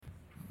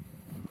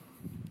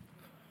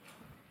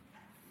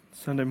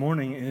Sunday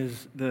morning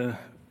is the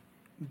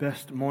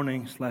best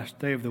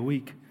morning/day of the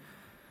week.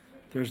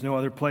 There's no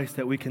other place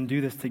that we can do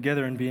this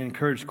together and be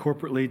encouraged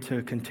corporately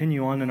to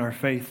continue on in our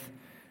faith.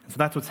 And so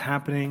that's what's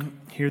happening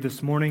here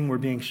this morning. We're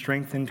being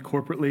strengthened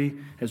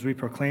corporately as we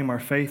proclaim our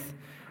faith,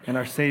 and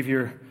our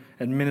Savior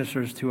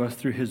administers to us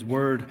through His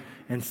Word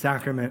and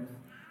sacrament.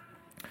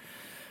 I'm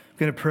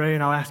going to pray,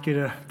 and I'll ask you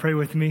to pray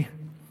with me.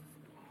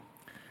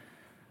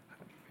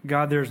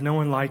 God, there's no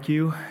one like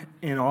you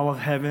in all of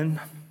heaven,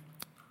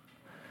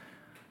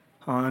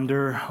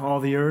 under all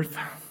the earth.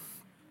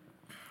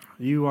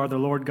 You are the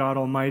Lord God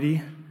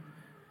Almighty.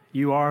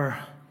 You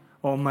are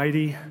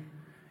almighty.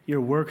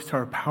 Your works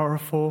are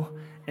powerful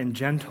and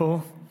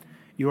gentle.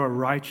 You are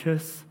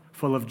righteous,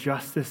 full of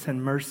justice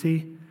and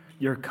mercy.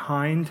 You're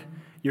kind.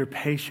 You're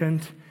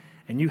patient.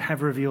 And you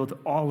have revealed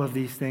all of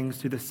these things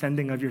through the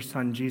sending of your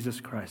Son, Jesus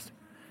Christ.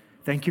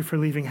 Thank you for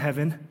leaving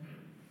heaven,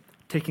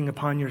 taking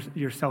upon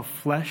yourself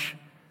flesh,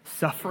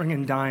 suffering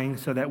and dying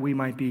so that we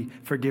might be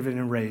forgiven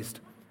and raised.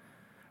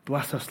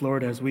 Bless us,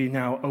 Lord, as we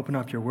now open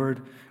up your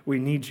word. We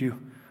need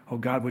you. Oh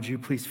God, would you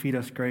please feed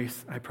us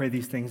grace? I pray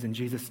these things in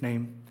Jesus'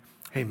 name.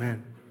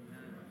 Amen.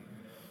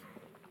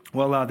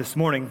 Well, this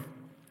morning,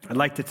 I'd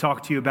like to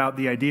talk to you about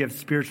the idea of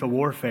spiritual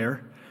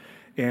warfare.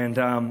 And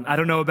I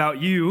don't know about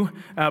you,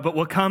 but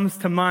what comes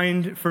to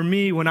mind for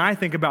me when I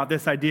think about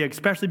this idea,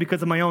 especially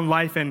because of my own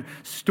life and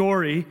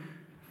story,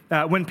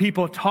 when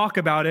people talk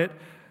about it,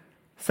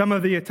 some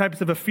of the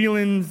types of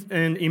feelings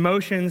and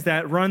emotions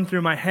that run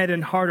through my head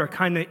and heart are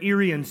kind of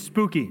eerie and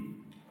spooky.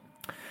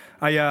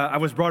 I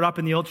was brought up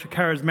in the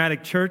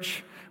ultra-charismatic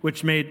church,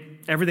 which made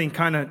everything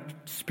kind of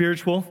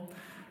spiritual.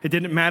 It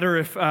didn't matter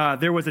if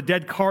there was a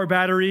dead car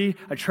battery,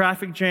 a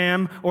traffic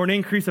jam, or an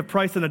increase of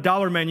price on the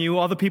dollar menu.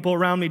 All the people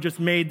around me just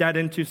made that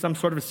into some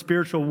sort of a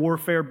spiritual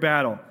warfare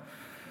battle.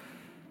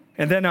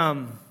 And then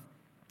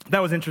that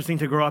was interesting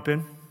to grow up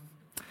in.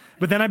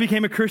 But then I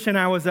became a Christian.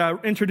 I was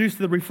introduced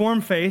to the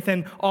Reformed faith,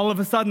 and all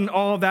of a sudden,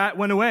 all of that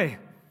went away.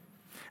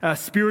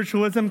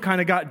 Spiritualism kind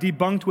of got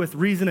debunked with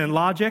reason and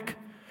logic.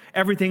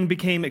 Everything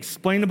became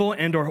explainable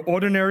and or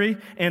ordinary.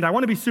 And I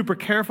want to be super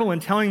careful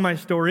in telling my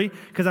story,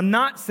 because I'm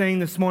not saying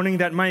this morning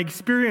that my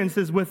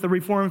experiences with the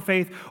Reformed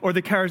faith or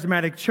the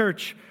charismatic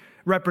church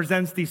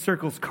represents these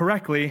circles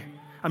correctly.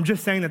 I'm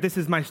just saying that this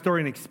is my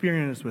story and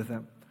experience with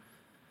them.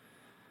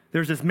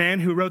 There's this man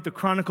who wrote the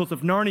Chronicles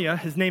of Narnia.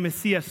 His name is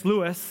C.S.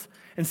 Lewis.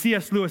 And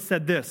C.S. Lewis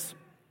said this: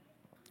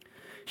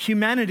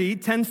 humanity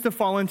tends to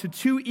fall into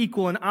two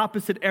equal and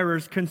opposite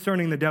errors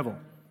concerning the devil.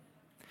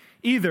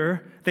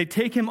 Either they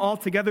take him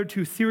altogether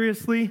too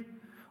seriously,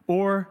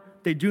 or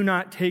they do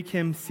not take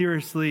him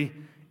seriously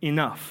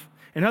enough.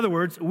 In other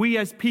words, we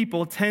as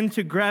people tend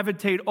to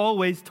gravitate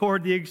always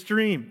toward the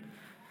extreme.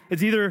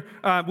 It's either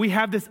we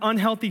have this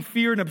unhealthy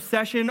fear and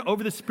obsession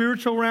over the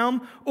spiritual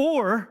realm,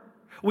 or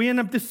we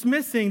end up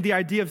dismissing the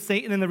idea of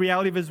Satan and the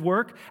reality of his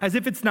work as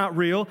if it's not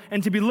real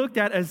and to be looked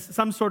at as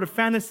some sort of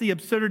fantasy,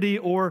 absurdity,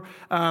 or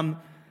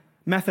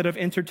method of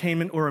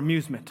entertainment or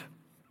amusement.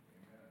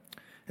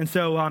 And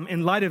so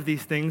in light of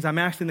these things, I'm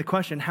asking the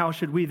question, how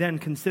should we then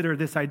consider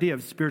this idea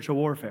of spiritual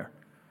warfare?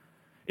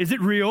 Is it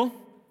real?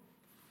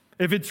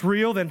 If it's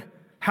real, then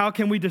how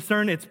can we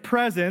discern its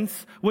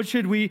presence? What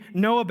should we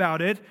know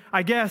about it?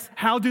 I guess,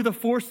 how do the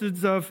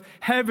forces of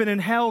heaven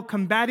and hell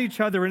combat each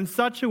other in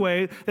such a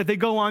way that they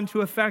go on to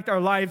affect our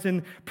lives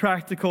in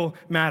practical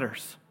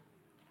matters?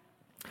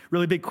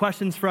 Really big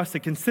questions for us to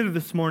consider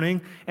this morning.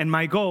 And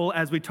my goal,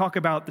 as we talk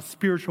about the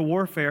spiritual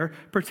warfare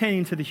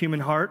pertaining to the human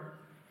heart,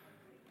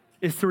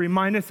 is to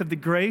remind us of the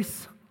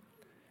grace,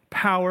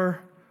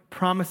 power,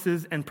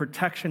 promises, and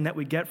protection that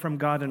we get from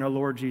God and our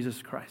Lord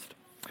Jesus Christ.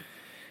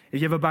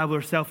 If you have a Bible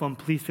or cell phone,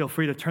 please feel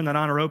free to turn that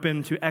on or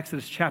open to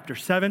Exodus chapter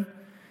 7.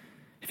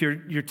 If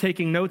you're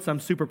taking notes, I'm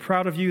super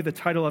proud of you. The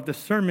title of the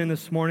sermon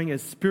this morning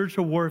is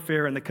Spiritual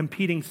Warfare and the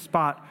Competing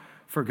Spot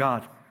for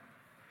God.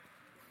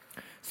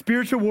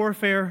 Spiritual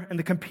warfare and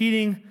the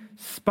competing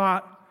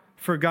spot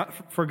for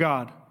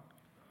God.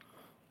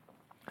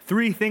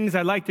 Three things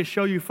I'd like to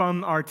show you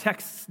from our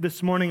text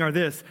this morning are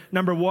this.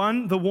 Number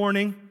one, the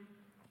warning.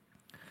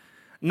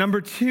 Number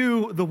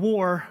two, the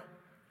war.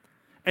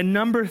 And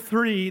number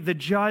three, the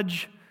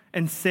judge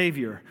and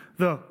savior.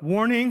 The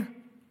warning,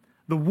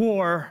 the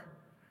war,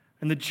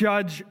 and the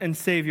judge and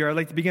savior. I'd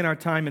like to begin our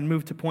time and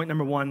move to point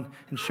number one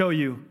and show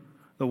you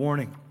the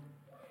warning.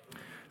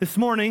 This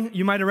morning,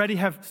 you might already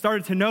have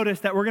started to notice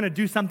that we're going to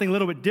do something a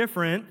little bit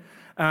different.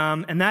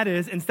 And that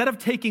is, instead of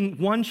taking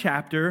one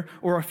chapter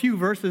or a few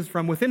verses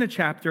from within a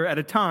chapter at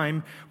a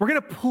time, we're going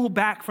to pull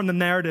back from the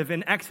narrative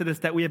in Exodus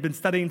that we have been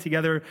studying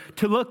together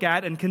to look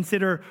at and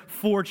consider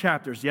 4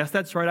 chapters. Yes,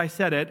 that's right, I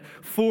said it.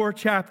 4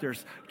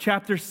 chapters.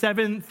 Chapters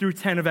 7 through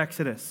 10 of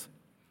Exodus.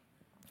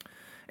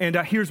 And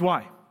here's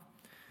why.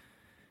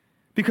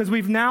 Because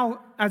we've now,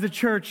 as a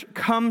church,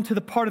 come to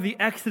the part of the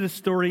Exodus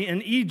story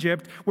in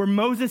Egypt where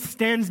Moses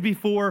stands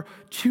before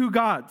 2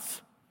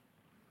 gods.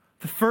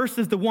 The first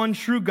is the one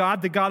true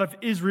God, the God of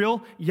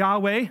Israel,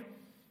 Yahweh.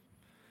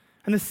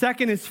 And the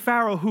second is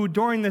Pharaoh, who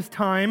during this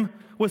time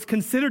was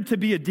considered to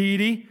be a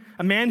deity,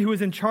 a man who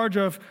was in charge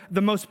of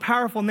the most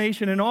powerful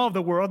nation in all of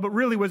the world, but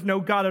really was no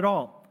God at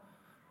all.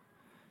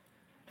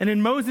 And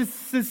in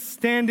Moses'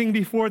 standing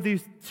before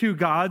these two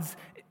gods,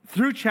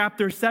 through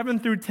chapters 7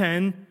 through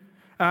 10,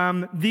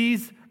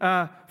 these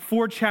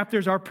 4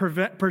 chapters are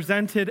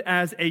presented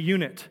as a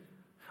unit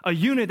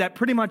that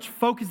pretty much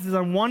focuses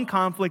on one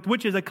conflict,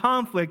 which is a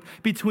conflict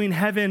between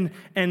heaven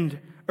and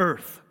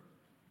earth.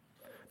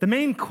 The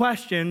main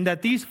question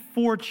that these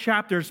 4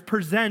 chapters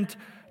present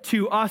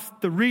to us,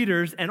 the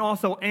readers, and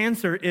also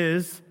answer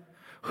is,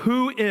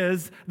 who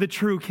is the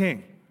true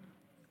king?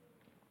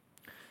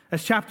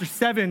 As chapter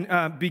 7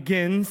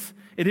 begins,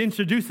 it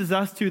introduces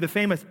us to the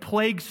famous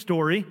plague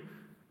story.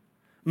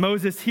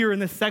 Moses here in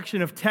this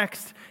section of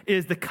text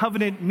is the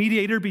covenant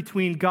mediator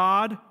between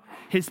God,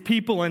 his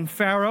people, and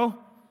Pharaoh.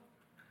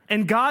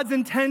 And God's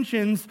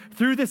intentions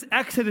through this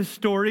Exodus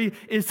story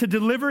is to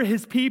deliver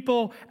his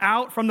people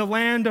out from the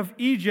land of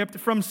Egypt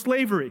from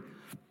slavery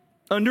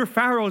under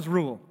Pharaoh's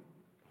rule.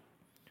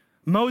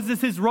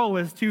 Moses' role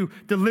is to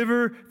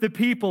deliver the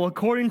people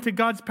according to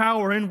God's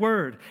power and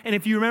word. And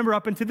if you remember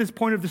up until this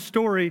point of the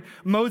story,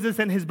 Moses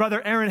and his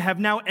brother Aaron have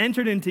now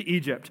entered into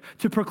Egypt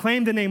to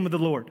proclaim the name of the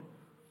Lord.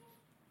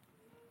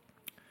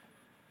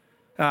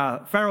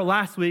 Pharaoh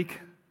last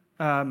week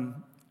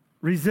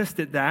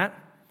resisted that.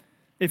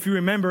 If you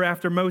remember,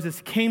 after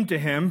Moses came to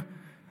him,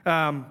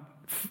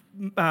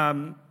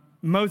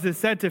 Moses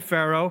said to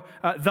Pharaoh,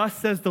 "Thus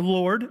says the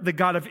Lord, the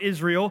God of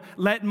Israel,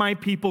 let my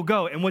people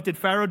go." And what did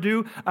Pharaoh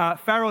do?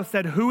 Pharaoh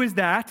said, "Who is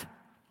that?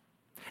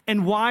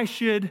 And why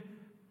should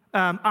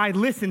I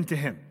listen to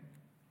him?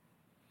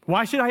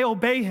 Why should I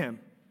obey him?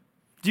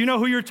 Do you know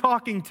who you're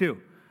talking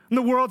to? I'm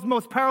the world's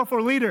most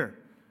powerful leader."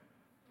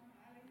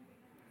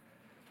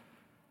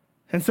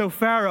 And so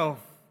Pharaoh,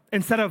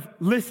 instead of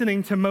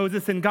listening to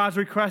Moses and God's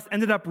request,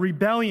 ended up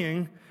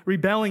rebelling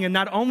and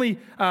not only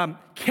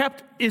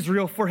kept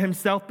Israel for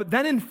himself, but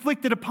then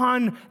inflicted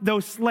upon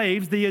those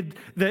slaves, the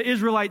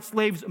Israelite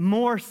slaves,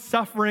 more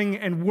suffering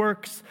and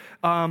works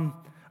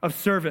of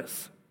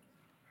service.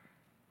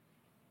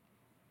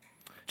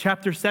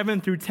 Chapter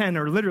 7 through 10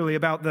 are literally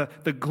about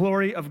the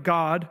glory of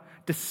God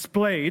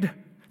displayed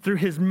through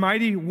his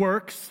mighty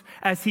works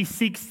as he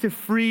seeks to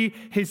free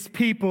his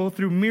people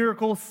through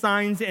miracles,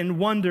 signs, and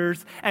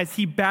wonders as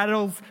he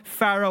battles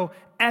Pharaoh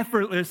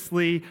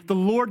effortlessly. The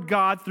Lord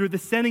God, through the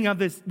sending of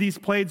these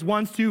plagues,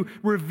 wants to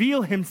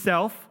reveal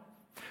himself,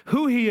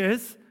 who he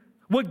is,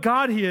 what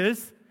God he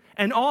is,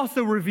 and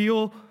also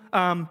reveal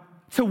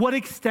to what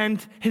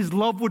extent his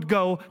love would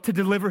go to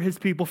deliver his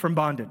people from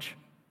bondage.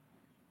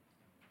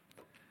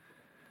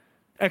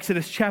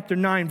 Exodus chapter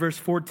 9, verse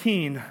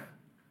 14,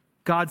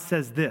 God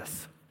says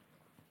this,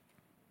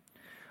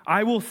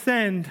 "I will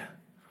send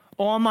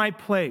all my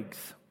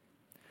plagues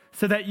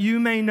so that you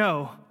may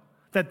know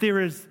that there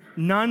is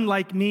none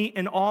like me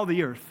in all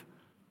the earth.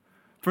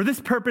 For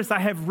this purpose I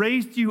have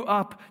raised you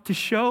up to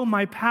show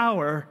my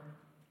power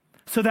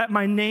so that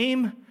my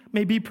name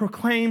may be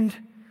proclaimed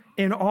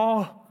in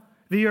all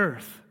the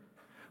earth."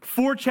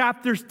 4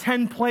 chapters,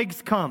 10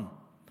 plagues come.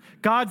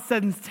 God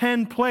sends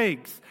 10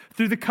 plagues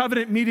through the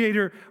covenant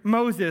mediator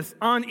Moses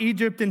on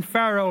Egypt and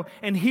Pharaoh.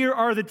 And here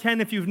are the 10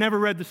 if you've never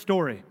read the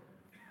story.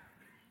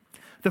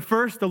 The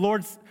first, the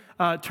Lord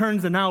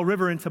turns the Nile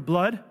River into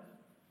blood.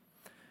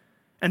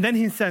 And then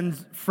he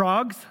sends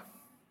frogs.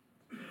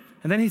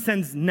 And then he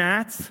sends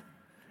gnats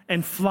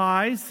and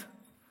flies.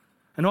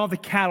 And all the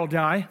cattle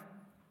die.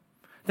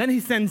 Then he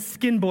sends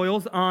skin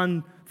boils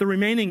on the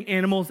remaining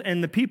animals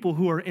and the people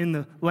who are in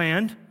the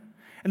land.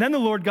 And then the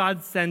Lord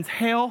God sends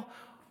hail,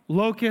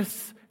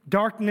 locusts,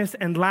 darkness,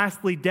 and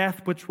lastly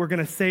death, which we're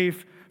going to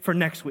save for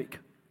next week.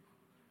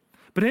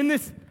 But in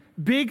this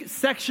big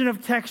section of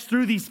text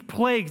through these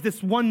plagues,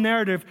 this one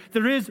narrative,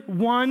 there is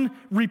one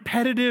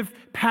repetitive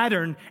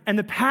pattern. And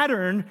the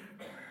pattern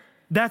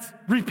that's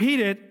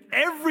repeated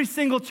every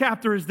single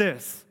chapter is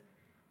this.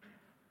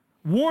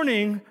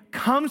 Warning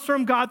comes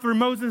from God through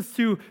Moses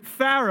to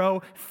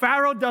Pharaoh.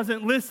 Pharaoh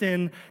doesn't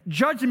listen.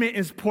 Judgment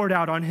is poured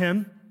out on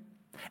him.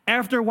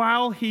 After a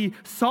while, he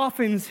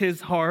softens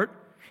his heart.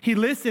 He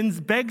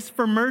listens, begs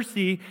for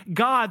mercy.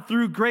 God,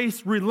 through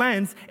grace,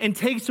 relents and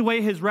takes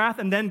away his wrath.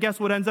 And then guess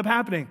what ends up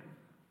happening?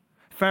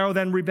 Pharaoh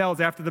then rebels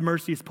after the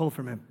mercy is pulled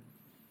from him,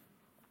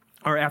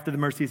 or after the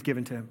mercy is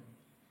given to him.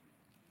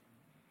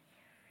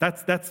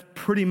 That's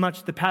pretty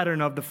much the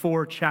pattern of the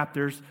 4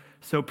 chapters,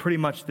 so pretty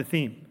much the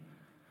theme.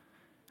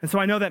 And so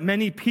I know that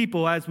many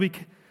people, as we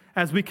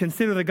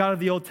consider the God of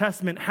the Old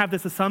Testament, have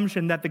this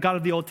assumption that the God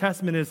of the Old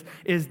Testament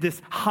is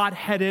this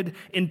hot-headed,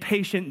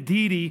 impatient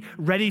deity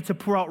ready to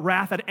pour out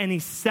wrath at any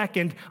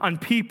second on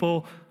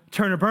people,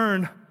 turn or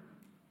burn.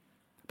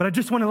 But I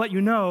just want to let you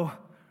know,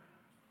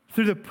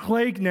 through the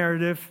plague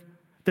narrative,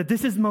 that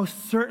this is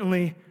most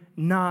certainly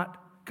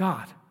not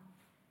God.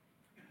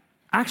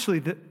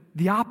 Actually,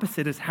 the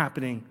opposite is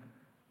happening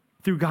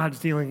through God's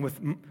dealing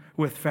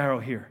with Pharaoh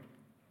here.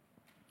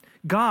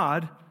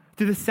 God,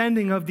 through the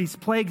sending of these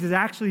plagues, is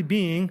actually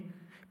being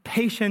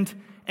patient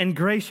and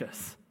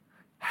gracious.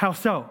 How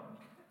so?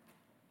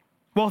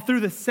 Well, through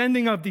the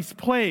sending of these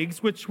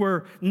plagues, which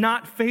were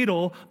not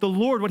fatal, the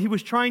Lord, what he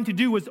was trying to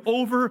do was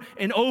over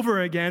and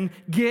over again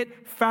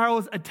get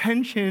Pharaoh's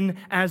attention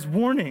as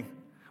warning.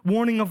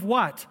 Warning of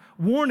what?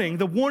 Warning,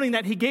 the warning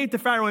that he gave to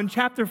Pharaoh in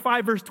chapter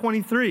 5, verse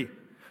 23. Do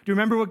you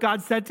remember what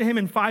God said to him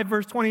in 5,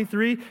 verse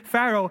 23?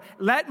 Pharaoh,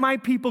 let my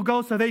people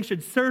go so they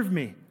should serve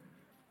me.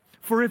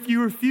 For if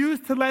you refuse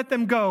to let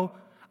them go,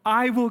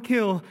 I will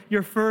kill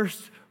your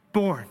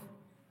firstborn.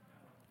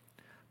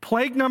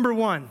 Plague number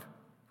 1,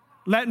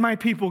 let my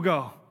people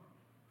go.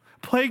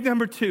 Plague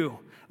number 2,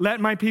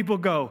 let my people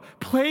go.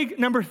 Plague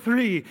number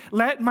 3,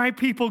 let my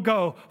people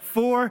go.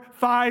 4,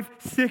 5,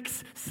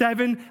 6,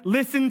 7,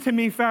 listen to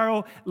me,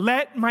 Pharaoh.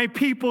 Let my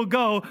people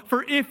go,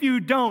 for if you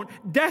don't,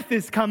 death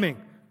is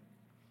coming.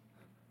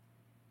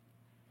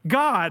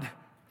 God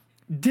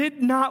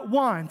did not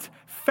want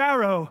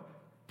Pharaoh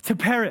to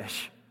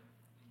perish.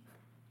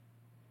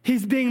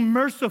 He's being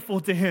merciful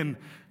to him,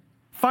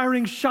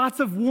 firing shots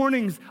of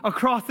warnings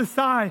across the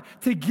sky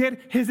to get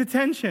his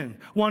attention.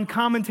 One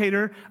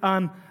commentator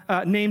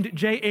named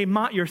J.A.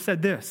 Motyer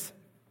said this: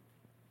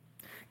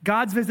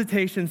 God's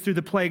visitations through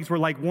the plagues were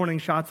like warning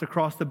shots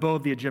across the bow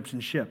of the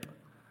Egyptian ship.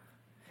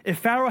 If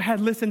Pharaoh had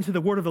listened to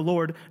the word of the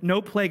Lord,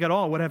 no plague at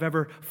all would have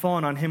ever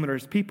fallen on him or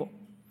his people.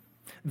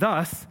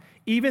 Thus,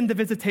 even the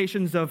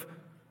visitations of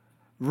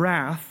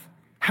wrath,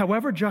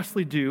 however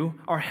justly due,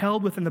 are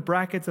held within the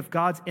brackets of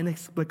God's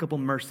inexplicable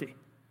mercy.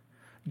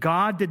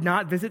 God did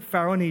not visit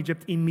Pharaoh and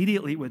Egypt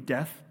immediately with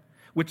death,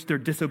 which their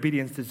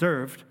disobedience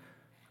deserved,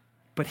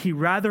 but he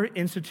rather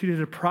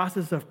instituted a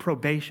process of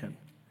probation,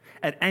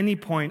 at any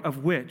point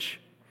of which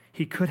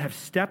he could have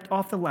stepped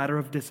off the ladder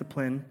of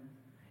discipline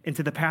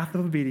into the path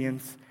of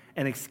obedience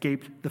and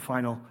escaped the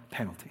final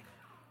penalty.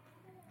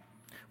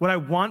 What I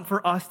want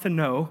for us to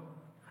know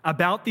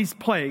about these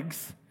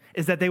plagues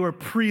is that they were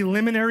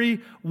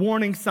preliminary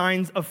warning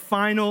signs of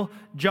final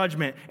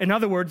judgment. In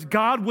other words,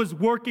 God was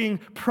working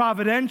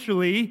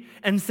providentially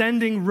and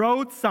sending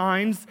road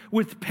signs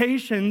with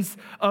patience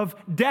of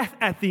death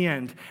at the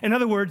end. In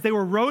other words, they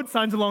were road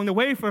signs along the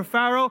way for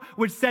Pharaoh,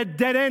 which said,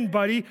 dead end,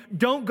 buddy,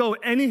 don't go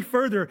any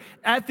further.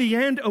 At the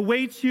end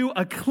awaits you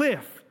a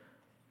cliff.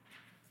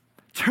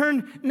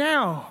 Turn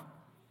now.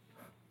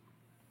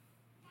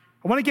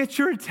 I want to get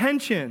your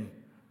attention,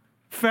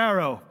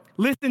 Pharaoh.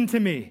 Listen to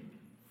me.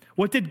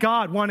 What did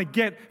God want to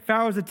get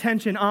Pharaoh's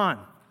attention on?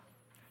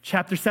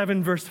 Chapter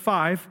 7, verse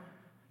 5,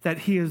 that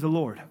he is the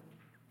Lord.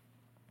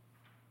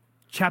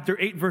 Chapter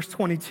 8, verse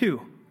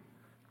 22,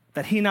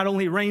 that he not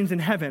only reigns in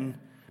heaven,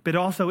 but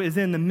also is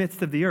in the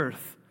midst of the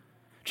earth.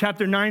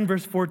 Chapter 9,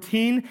 verse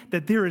 14,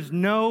 that there is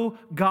no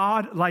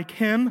God like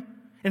him.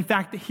 In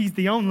fact, that he's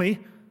the only.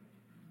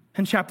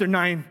 And chapter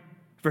 9,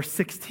 verse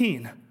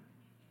 16,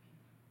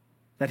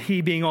 that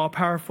he, being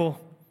all-powerful,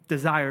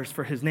 desires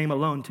for his name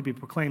alone to be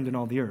proclaimed in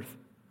all the earth.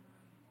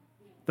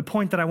 The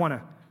point that I want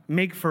to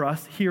make for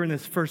us here in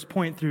this first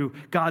point through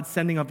God's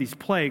sending of these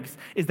plagues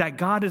is that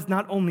God is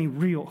not only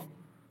real,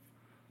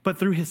 but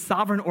through his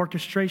sovereign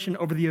orchestration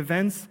over the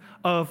events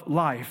of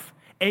life,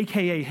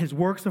 aka his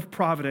works of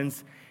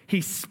providence, he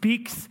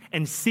speaks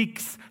and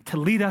seeks to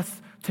lead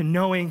us to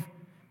knowing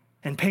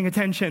and paying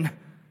attention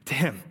to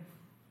him.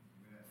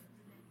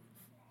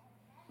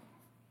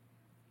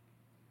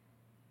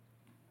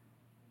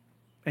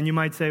 And you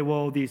might say,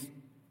 well,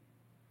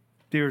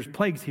 there's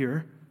plagues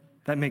here.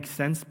 That makes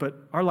sense, but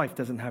our life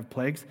doesn't have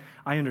plagues.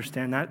 I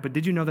understand that. But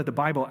did you know that the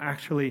Bible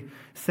actually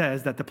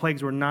says that the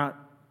plagues were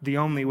not the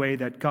only way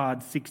that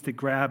God seeks to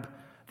grab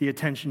the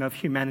attention of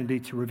humanity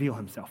to reveal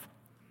himself?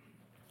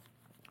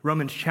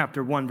 Romans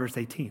chapter 1, verse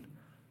 18.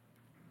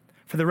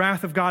 For the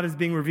wrath of God is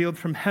being revealed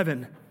from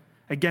heaven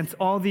against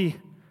all the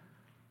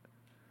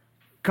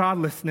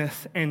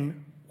godlessness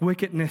and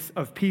wickedness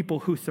of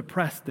people who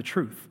suppress the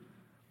truth.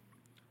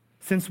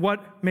 Since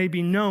what may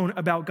be known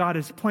about God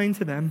is plain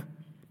to them,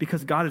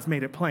 because God has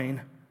made it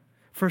plain.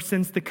 For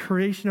since the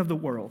creation of the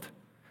world,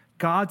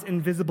 God's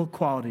invisible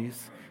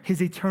qualities,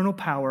 his eternal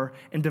power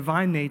and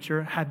divine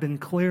nature have been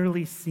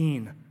clearly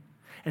seen,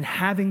 and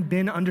having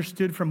been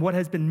understood from what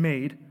has been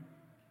made,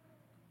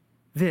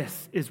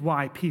 this is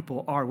why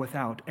people are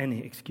without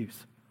any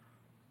excuse.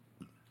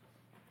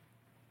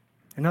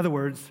 In other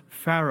words,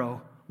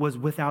 Pharaoh was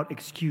without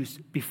excuse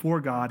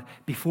before God,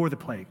 before the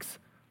plagues.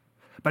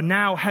 But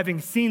now, having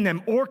seen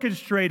them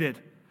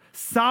orchestrated,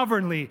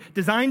 sovereignly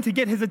designed to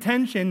get his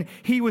attention,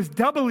 he was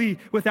doubly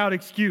without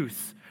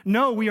excuse.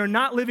 No, we are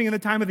not living in the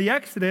time of the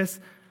Exodus,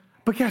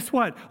 but guess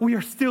what? We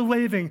are still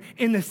living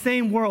in the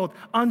same world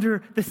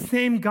under the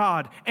same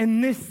God,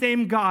 and this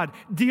same God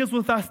deals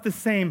with us the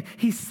same.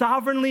 He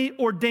sovereignly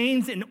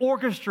ordains and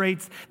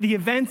orchestrates the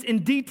events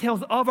and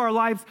details of our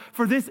lives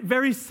for this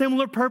very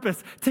similar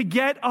purpose, to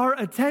get our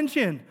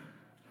attention.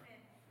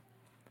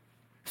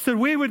 So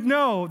we would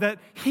know that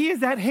he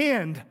is at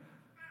hand,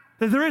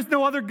 that there is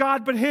no other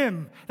God but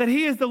him, that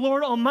he is the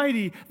Lord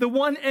Almighty, the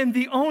one and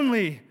the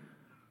only,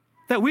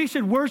 that we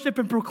should worship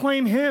and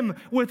proclaim him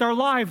with our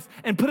lives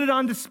and put it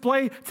on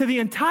display to the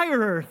entire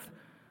earth.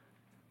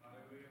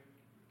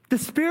 The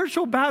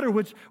spiritual battle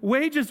which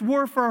wages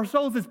war for our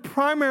souls is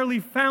primarily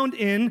found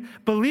in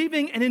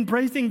believing and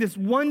embracing this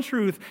one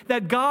truth,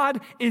 that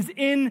God is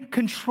in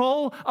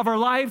control of our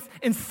lives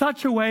in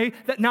such a way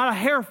that not a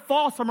hair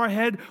falls from our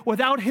head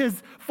without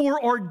his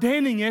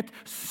foreordaining it,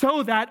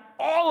 so that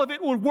all of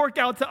it would work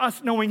out to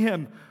us knowing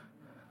him.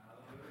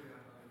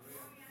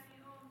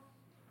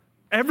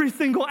 Every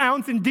single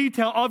ounce and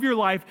detail of your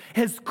life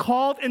is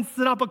called and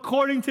set up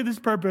according to this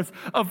purpose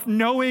of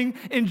knowing,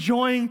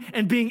 enjoying,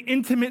 and being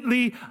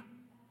intimately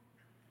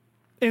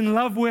in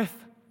love with,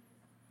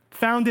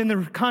 found in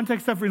the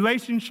context of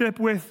relationship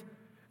with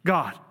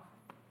God.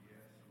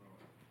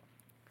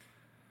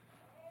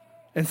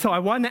 And so I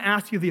want to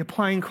ask you the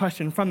applying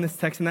question from this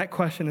text, and that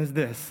question is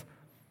this: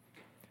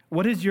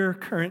 what is your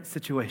current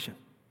situation?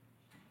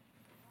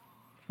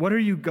 What are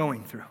you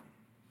going through?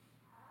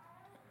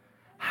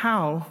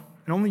 How,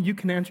 and only you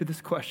can answer this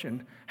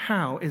question,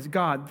 how is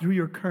God, through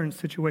your current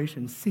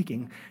situation,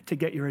 seeking to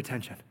get your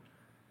attention?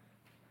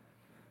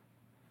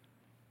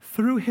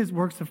 Through his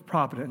works of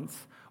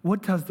providence,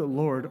 what does the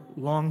Lord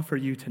long for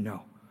you to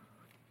know?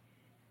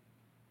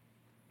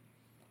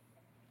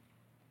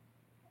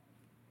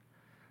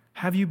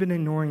 Have you been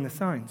ignoring the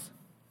signs?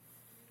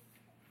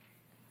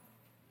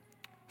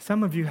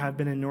 Some of you have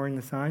been ignoring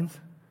the signs.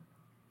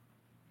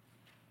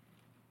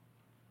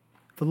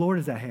 The Lord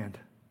is at hand.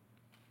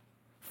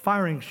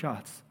 Firing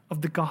shots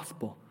of the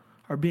gospel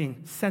are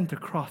being sent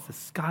across the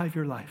sky of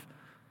your life.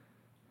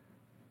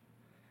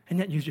 And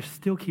yet you just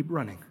still keep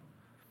running.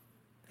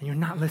 And you're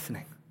not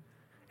listening.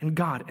 And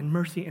God and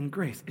mercy and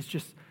grace is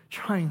just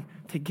trying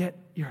to get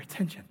your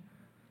attention.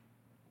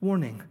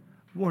 Warning,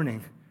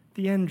 warning,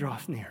 the end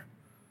draws near.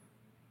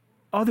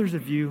 Others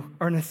of you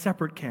are in a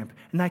separate camp,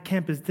 and that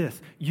camp is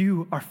this: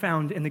 you are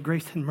found in the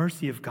grace and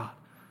mercy of God.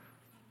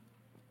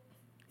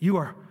 You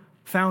are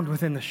found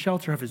within the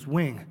shelter of his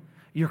wing.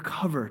 You're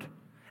covered,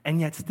 and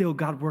yet still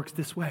God works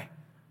this way.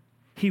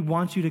 He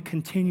wants you to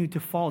continue to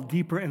fall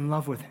deeper in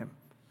love with him.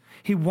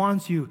 He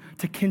wants you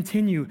to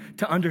continue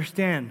to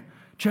understand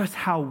just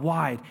how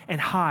wide and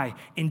high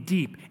and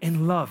deep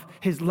in love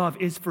his love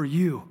is for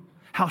you.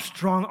 How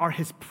strong are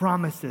his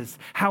promises.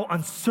 How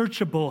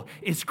unsearchable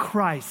is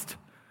Christ.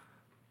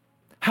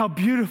 How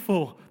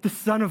beautiful the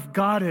Son of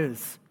God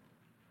is.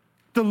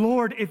 The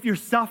Lord, if you're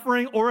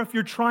suffering or if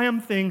you're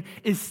triumphing,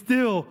 is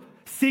still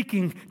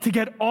seeking to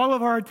get all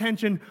of our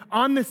attention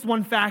on this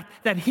one fact,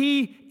 that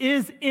he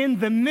is in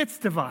the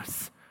midst of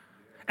us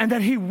and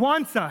that he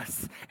wants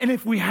us. And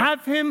if we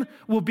have him,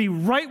 we'll be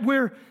right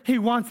where he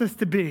wants us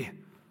to be.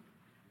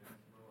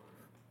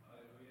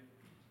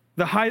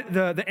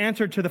 The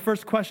answer to the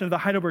first question of the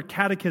Heidelberg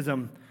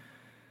Catechism,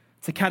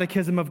 it's a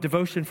catechism of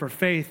devotion for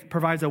faith,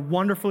 provides a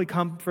wonderfully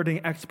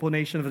comforting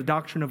explanation of the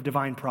doctrine of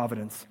divine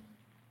providence.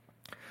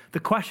 The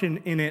question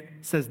in it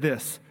says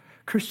this: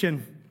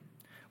 Christian,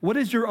 what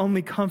is your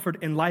only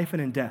comfort in life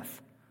and in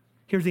death?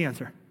 Here's the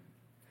answer: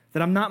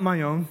 that I'm not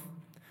my own,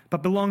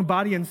 but belong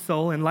body and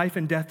soul in life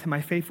and death to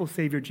my faithful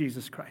Savior,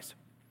 Jesus Christ.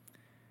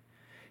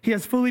 He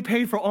has fully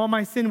paid for all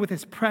my sin with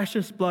his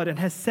precious blood and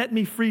has set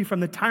me free from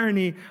the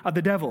tyranny of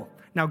the devil.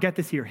 Now get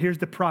this here. Here's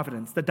the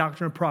providence, the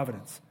doctrine of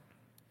providence.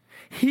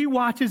 He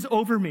watches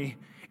over me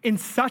in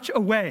such a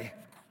way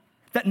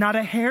that not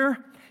a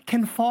hair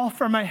can fall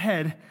from my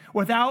head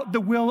without the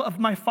will of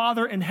my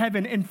Father in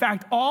heaven. In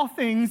fact, all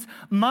things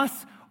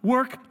must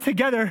work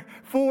together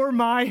for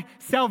my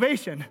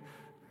salvation.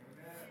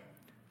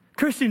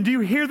 Christian, do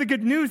you hear the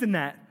good news in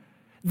that?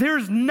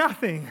 There's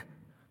nothing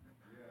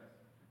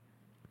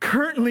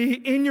currently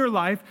in your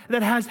life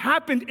that has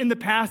happened in the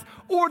past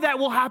or that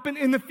will happen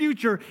in the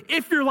future,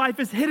 if your life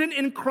is hidden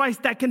in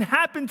Christ, that can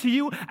happen to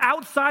you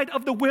outside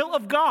of the will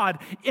of God.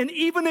 And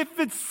even if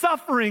it's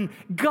suffering,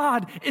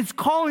 God is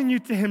calling you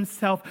to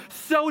himself,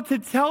 so to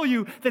tell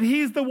you that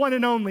he's the one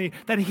and only,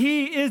 that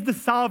he is the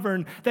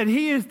sovereign, that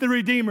he is the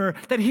redeemer,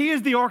 that he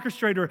is the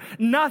orchestrator.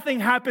 Nothing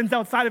happens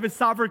outside of his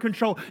sovereign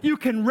control. You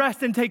can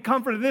rest and take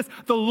comfort in this: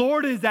 the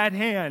Lord is at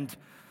hand.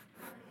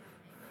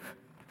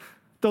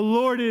 The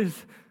Lord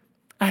is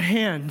at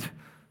hand.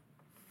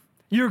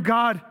 Your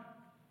God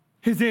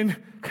is in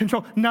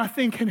control.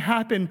 Nothing can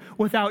happen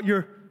without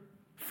your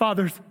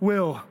Father's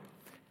will.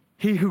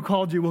 He who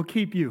called you will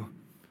keep you.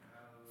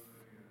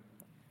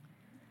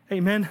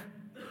 Amen.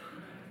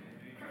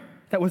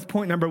 That was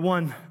point number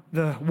one,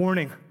 the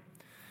warning.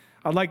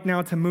 I'd like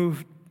now to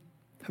move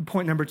to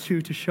point number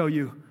two, to show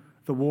you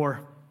the war.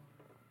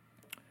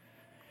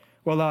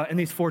 Well, in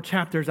these 4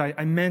 chapters,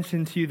 I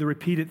mentioned to you the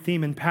repeated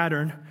theme and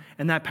pattern,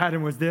 and that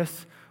pattern was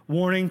this: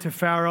 warning to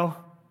Pharaoh,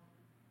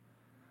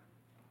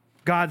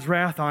 God's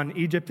wrath on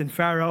Egypt and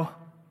Pharaoh,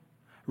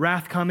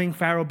 wrath coming,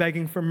 Pharaoh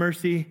begging for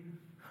mercy,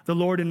 the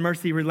Lord in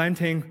mercy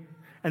relenting,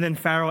 and then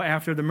Pharaoh,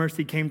 after the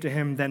mercy came to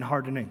him, then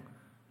hardening.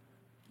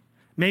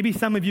 Maybe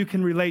some of you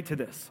can relate to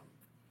this.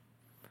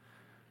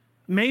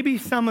 Maybe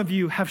some of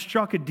you have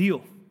struck a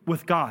deal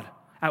with God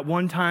at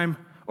one time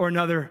or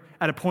another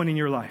at a point in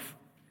your life.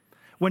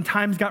 When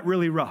times got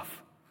really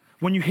rough,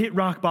 when you hit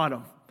rock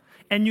bottom,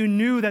 and you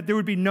knew that there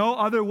would be no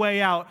other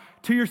way out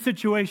to your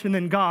situation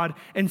than God.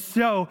 And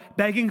so,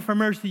 begging for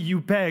mercy, you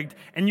begged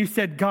and you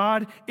said,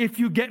 God, if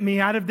you get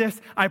me out of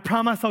this, I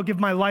promise I'll give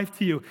my life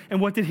to you.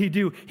 And what did he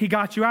do? He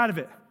got you out of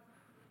it.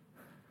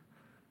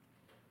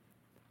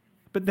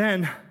 But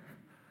then,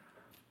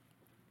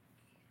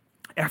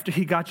 after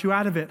he got you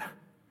out of it,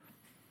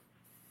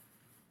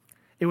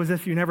 it was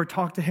as if you never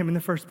talked to him in the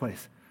first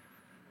place.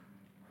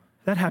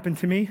 That happened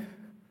to me.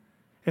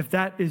 If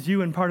that is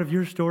you and part of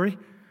your story,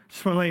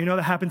 just want to let you know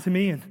that happened to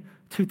me in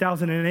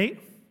 2008.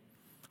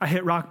 I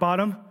hit rock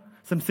bottom.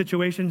 Some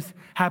situations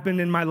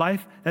happened in my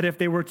life that if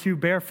they were to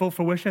bear full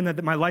fruition,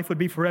 that my life would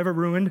be forever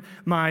ruined.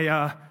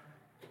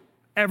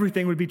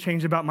 Everything would be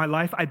changed about my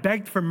life. I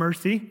begged for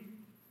mercy.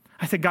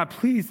 I said, God,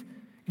 please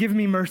give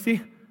me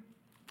mercy.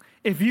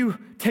 If you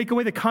take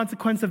away the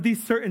consequence of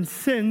these certain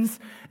sins,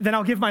 then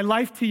I'll give my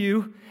life to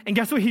you. And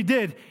guess what he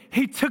did?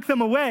 He took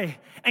them away.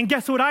 And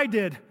guess what I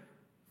did?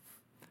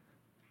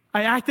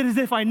 I acted as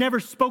if I never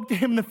spoke to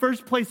him in the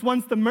first place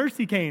once the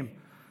mercy came.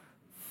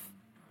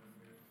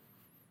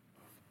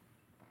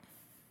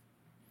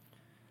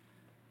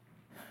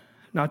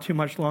 Not too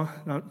much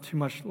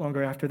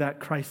longer after that,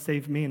 Christ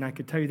saved me, and I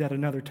could tell you that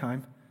another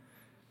time.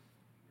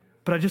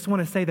 But I just want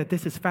to say that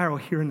this is Pharaoh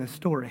here in this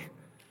story.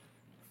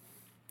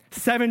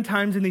 7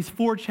 times in these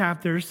 4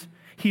 chapters,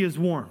 he is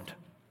warned.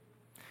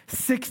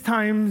 6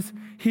 times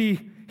he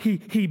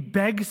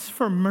begs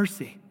for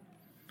mercy.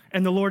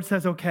 And the Lord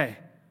says, okay.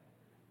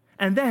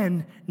 And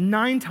then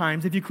 9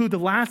 times, if you include the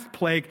last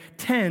plague,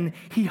 10,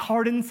 he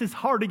hardens his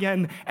heart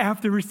again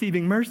after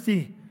receiving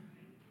mercy.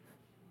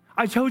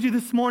 I told you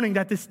this morning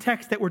that this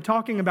text that we're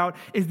talking about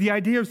is the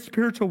idea of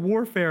spiritual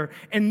warfare.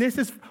 And this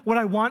is what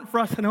I want for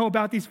us to know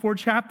about these 4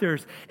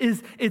 chapters,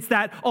 it's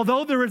that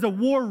although there is a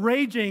war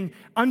raging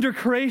under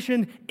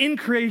creation, in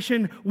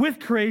creation, with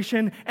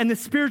creation, and the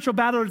spiritual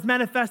battle is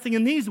manifesting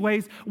in these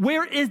ways,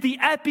 where is the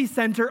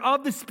epicenter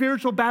of the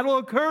spiritual battle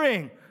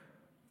occurring?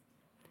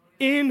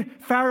 In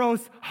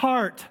Pharaoh's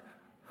heart.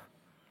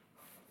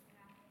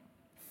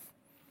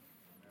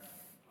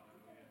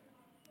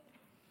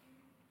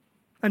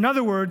 In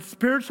other words,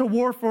 spiritual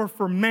warfare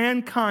for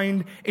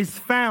mankind is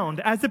found,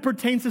 as it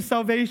pertains to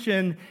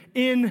salvation,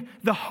 in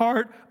the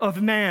heart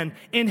of man,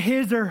 in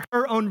his or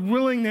her own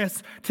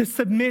willingness to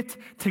submit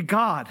to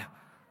God.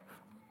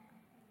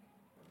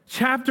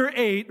 Chapter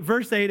 8,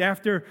 verse 8,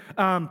 after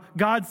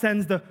God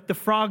sends the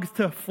frogs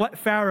to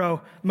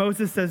Pharaoh,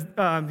 Moses says,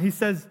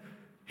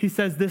 he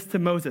says this to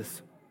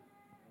Moses.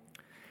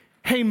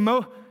 Hey,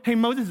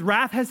 Moses,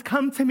 wrath has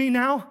come to me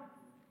now.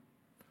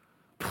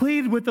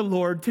 Plead with the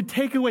Lord to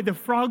take away the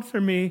frogs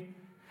from me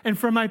and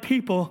from my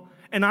people,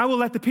 and I will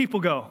let the people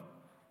go.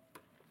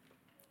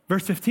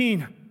 Verse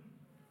 15,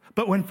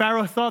 but when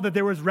Pharaoh saw that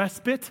there was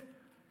respite,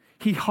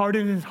 he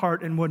hardened his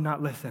heart and would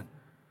not listen.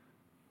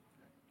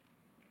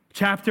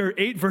 Chapter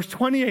 8, verse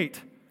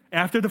 28,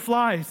 after the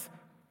flies,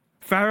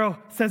 Pharaoh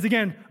says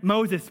again,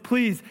 Moses,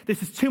 please,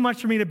 this is too much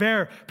for me to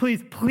bear.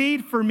 Please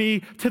plead for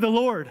me to the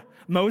Lord.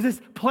 Moses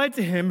pled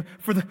to him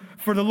for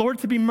the Lord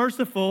to be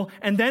merciful.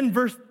 And then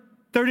verse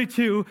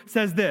 32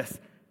 says this,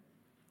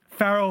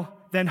 Pharaoh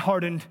then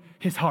hardened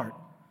his heart.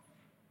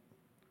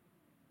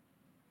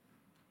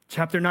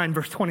 Chapter 9,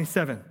 verse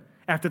 27,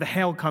 after the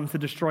hail comes to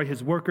destroy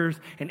his workers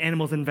and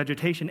animals and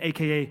vegetation,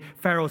 aka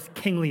Pharaoh's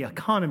kingly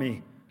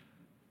economy,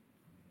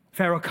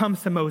 Pharaoh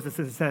comes to Moses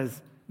and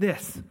says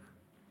this,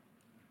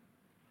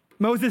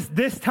 Moses,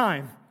 this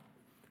time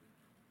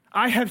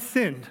I have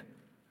sinned.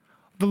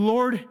 The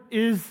Lord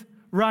is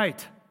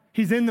right.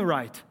 He's in the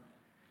right.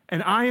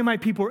 And I and my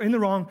people are in the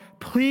wrong.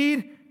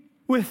 Plead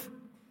with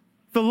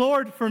the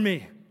Lord for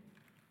me.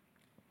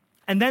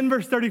 And then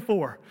verse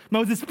 34,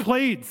 Moses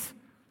pleads.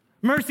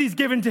 Mercy is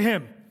given to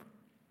him.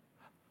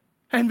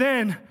 And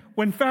then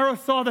when Pharaoh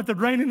saw that the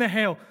rain and the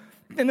hail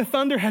and the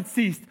thunder had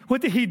ceased,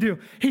 what did he do?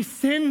 He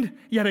sinned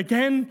yet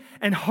again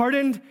and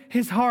hardened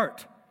his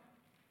heart.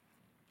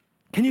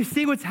 Can you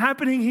see what's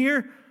happening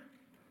here?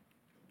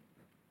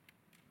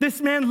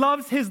 This man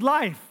loves his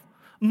life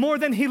more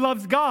than he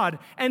loves God,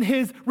 and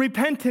his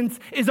repentance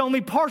is only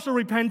partial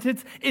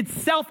repentance. It's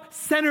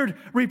self-centered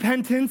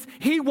repentance.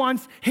 He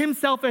wants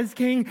himself as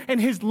king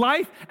and his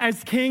life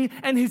as king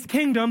and his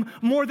kingdom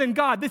more than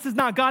God. This is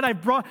not God.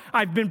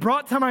 I've been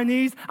brought to my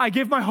knees. I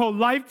give my whole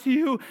life to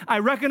you. I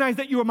recognize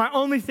that you are my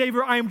only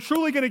Savior. I am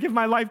truly going to give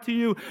my life to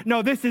you.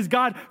 No, this is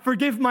God.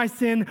 Forgive my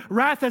sin.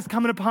 Wrath has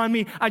come upon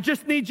me. I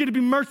just need you to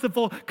be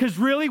merciful, because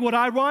really what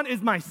I want is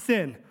my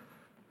sin.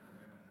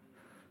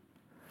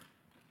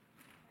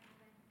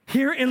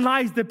 Herein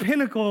lies the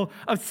pinnacle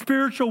of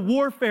spiritual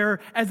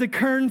warfare as it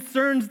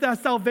concerns the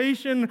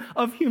salvation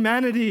of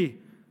humanity.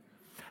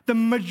 The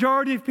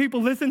majority of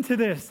people, listen to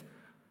this,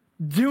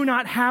 do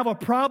not have a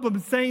problem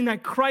saying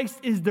that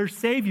Christ is their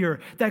Savior,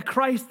 that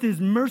Christ is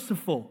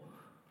merciful.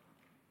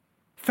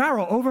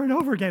 Pharaoh, over and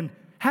over again,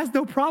 has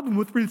no problem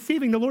with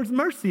receiving the Lord's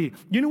mercy.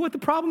 You know what the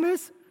problem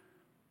is?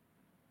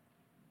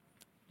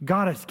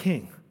 God as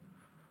King.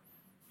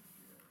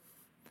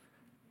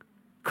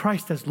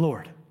 Christ as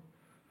Lord.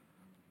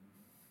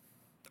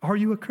 Are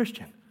you a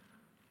Christian?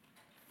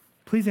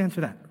 Please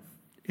answer that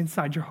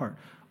inside your heart.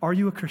 Are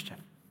you a Christian?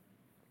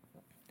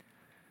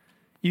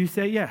 You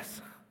say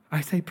yes.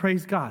 I say,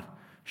 praise God.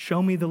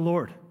 Show me the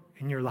Lord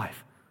in your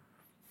life.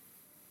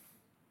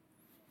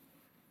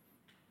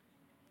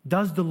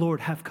 Does the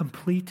Lord have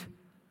complete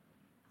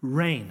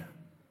reign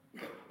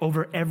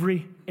over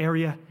every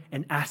area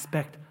and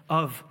aspect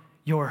of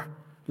your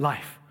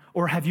life?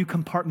 Or have you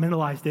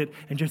compartmentalized it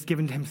and just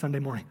given to him Sunday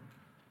morning?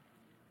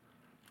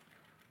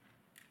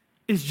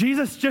 Is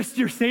Jesus just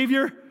your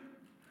Savior?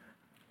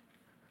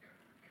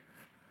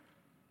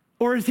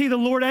 Or is he the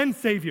Lord and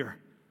Savior?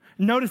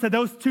 Notice that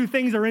those two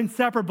things are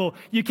inseparable.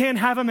 You can't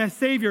have him as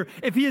Savior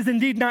if he is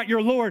indeed not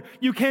your Lord.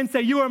 You can't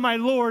say, you are my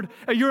Lord,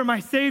 or you are my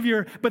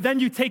Savior, but then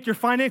you take your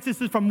finances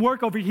from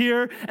work over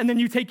here, and then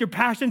you take your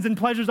passions and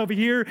pleasures over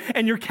here,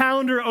 and your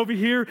calendar over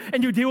here,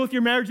 and you deal with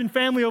your marriage and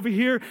family over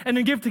here, and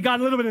then give to God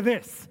a little bit of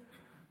this.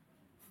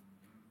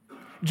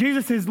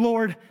 Jesus is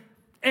Lord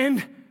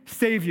and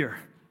Savior.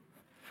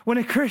 When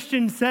a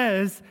Christian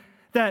says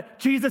that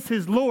Jesus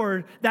is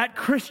Lord, that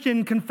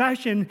Christian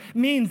confession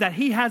means that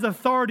he has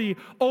authority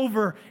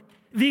over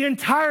the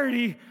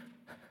entirety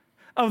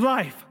of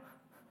life.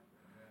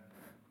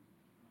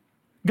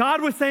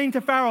 God was saying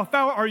to Pharaoh,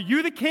 Pharaoh, are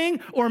you the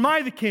king or am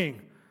I the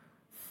king?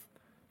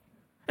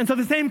 And so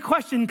the same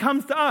question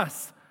comes to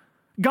us.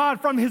 God,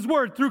 from his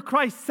word through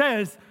Christ,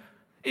 says,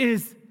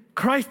 is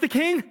Christ the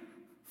king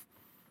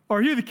or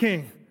are you the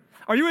king?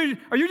 Are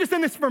you just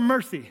in this for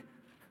mercy?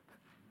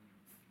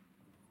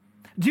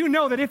 Do you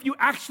know that if you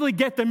actually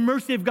get the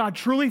mercy of God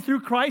truly through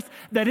Christ,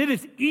 that it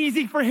is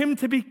easy for him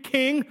to be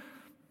king?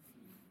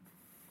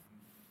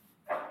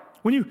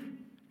 When you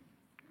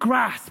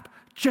grasp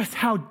just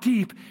how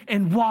deep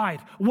and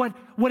wide, what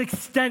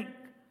extent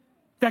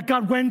that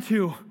God went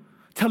to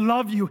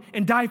love you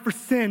and die for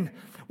sin,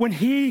 when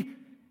he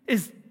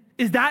is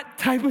that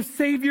type of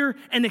Savior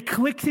and it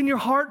clicks in your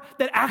heart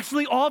that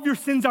actually all of your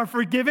sins are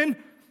forgiven,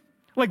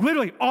 like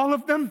literally all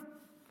of them,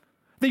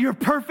 that you're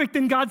perfect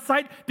in God's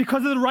sight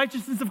because of the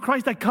righteousness of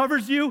Christ that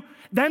covers you,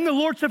 then the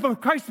lordship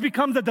of Christ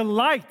becomes a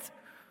delight.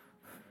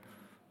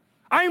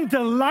 I am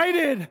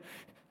delighted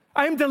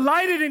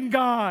in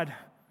God.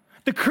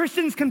 The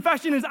Christian's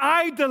confession is,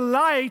 I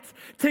delight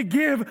to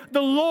give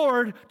the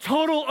Lord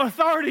total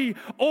authority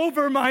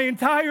over my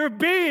entire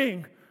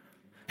being.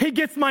 He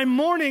gets my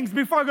mornings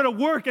before I go to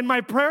work and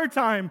my prayer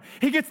time.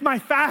 He gets my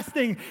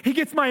fasting. He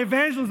gets my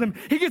evangelism.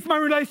 He gets my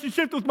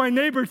relationship with my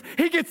neighbors.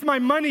 He gets my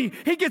money.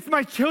 He gets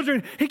my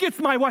children. He gets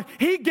my wife.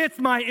 He gets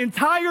my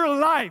entire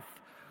life.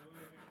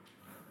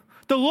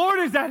 The Lord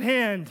is at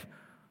hand.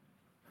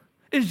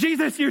 Is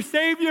Jesus your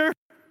Savior?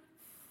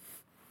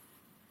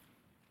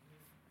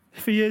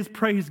 If he is,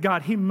 praise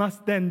God, he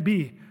must then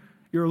be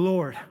your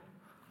Lord.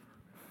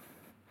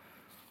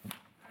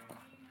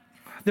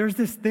 There's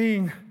this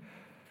thing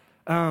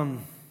in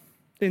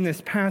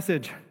this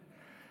passage.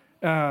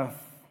 I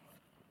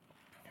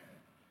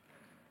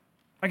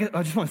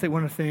just want to say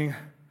one other thing.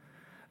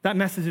 That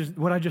message is,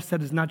 what I just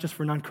said is not just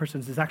for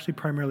non-Christians, it's actually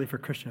primarily for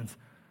Christians.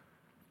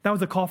 That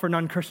was a call for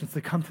non-Christians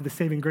to come to the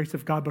saving grace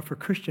of God, but for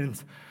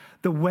Christians,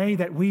 the way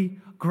that we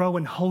grow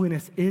in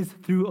holiness is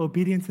through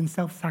obedience and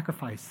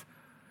self-sacrifice.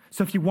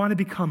 So if you want to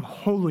become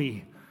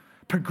holy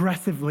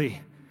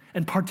progressively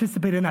and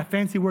participate in that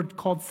fancy word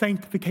called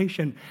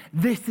sanctification,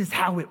 this is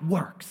how it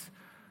works.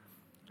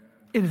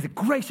 It is a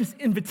gracious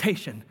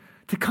invitation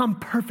to come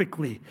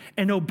perfectly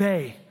and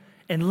obey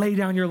and lay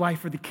down your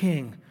life for the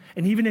King.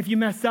 And even if you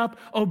mess up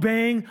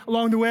obeying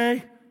along the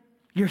way,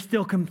 you're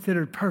still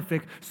considered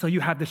perfect, so you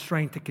have the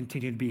strength to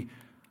continue to be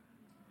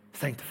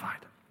sanctified.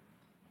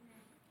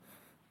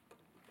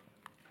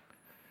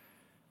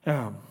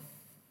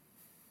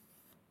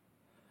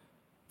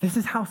 This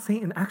is how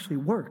Satan actually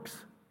works.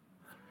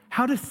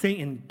 How does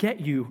Satan get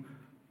you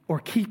or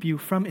keep you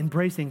from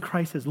embracing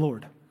Christ as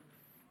Lord?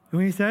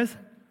 When he says,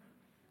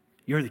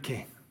 you're the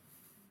king.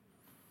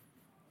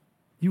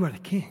 You are the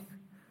king.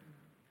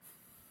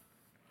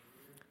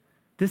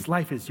 This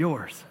life is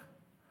yours.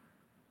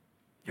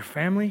 Your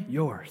family,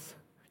 yours.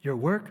 Your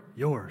work,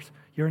 yours.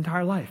 Your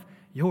entire life,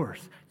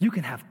 yours. You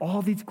can have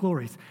all these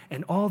glories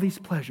and all these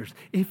pleasures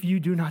if you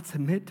do not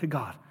submit to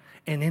God.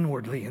 And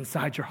inwardly,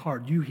 inside your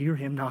heart, you hear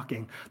him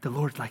knocking. The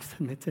Lord's like,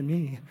 submit to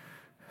me.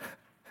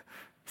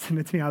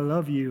 Submit to me, I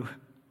love you.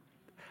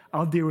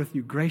 I'll deal with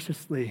you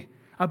graciously.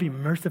 I'll be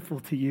merciful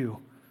to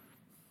you.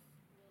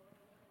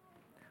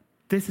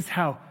 This is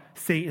how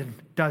Satan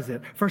does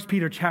it. 1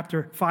 Peter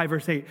chapter 5,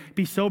 verse 8,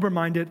 be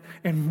sober-minded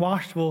and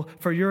watchful,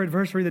 for your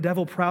adversary, the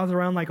devil, prowls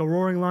around like a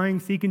roaring lion,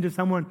 seeking to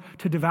someone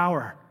to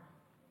devour.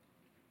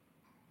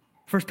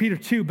 1 Peter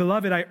 2,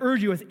 beloved, I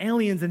urge you as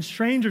aliens and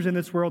strangers in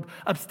this world,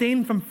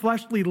 abstain from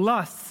fleshly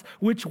lusts,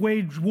 which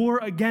wage war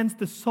against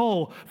the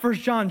soul. 1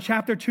 John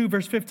chapter 2,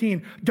 verse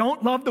 15,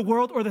 don't love the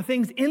world or the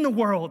things in the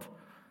world.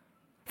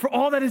 For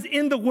all that is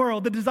in the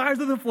world, the desires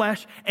of the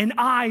flesh and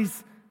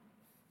eyes,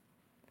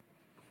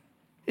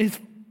 is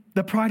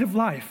the pride of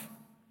life.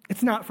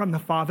 It's not from the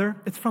Father,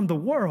 it's from the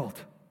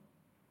world.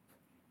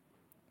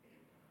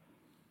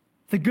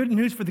 The good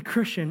news for the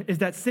Christian is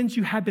that since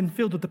you have been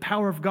filled with the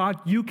power of God,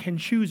 you can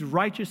choose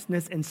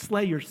righteousness and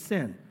slay your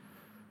sin.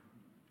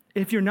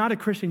 If you're not a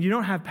Christian, you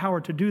don't have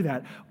power to do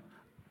that.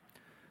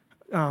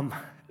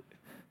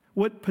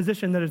 What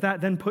position does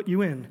that then put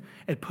you in?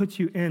 It puts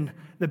you in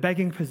the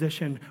begging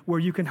position where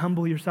you can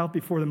humble yourself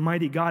before the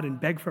mighty God and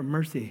beg for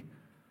mercy.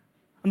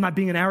 I'm not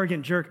being an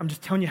arrogant jerk. I'm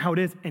just telling you how it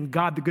is. And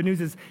God, the good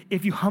news is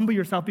if you humble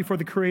yourself before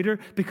the Creator,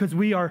 because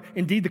we are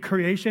indeed the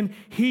creation,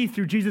 He,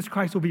 through Jesus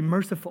Christ, will be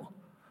merciful.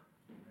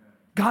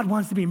 God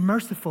wants to be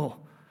merciful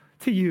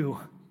to you.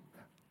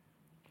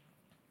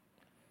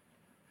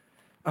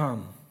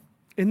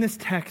 In this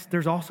text,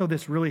 there's also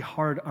this really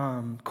hard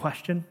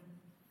question.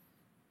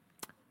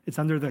 It's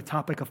under the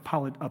topic of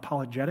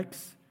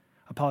apologetics.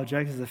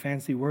 Apologetics is a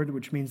fancy word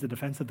which means the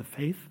defense of the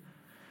faith.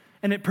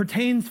 And it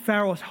pertains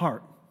Pharaoh's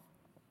heart.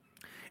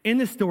 In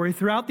this story,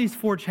 throughout these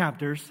 4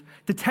 chapters,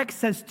 the text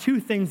says 2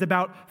 things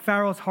about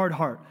Pharaoh's hard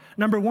heart.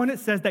 Number 1, it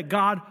says that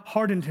God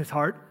hardened his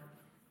heart.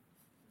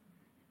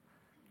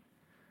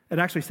 It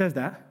actually says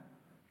that.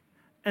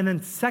 And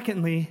then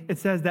secondly, it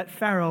says that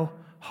Pharaoh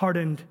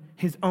hardened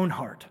his own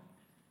heart.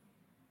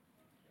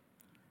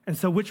 And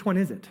so which one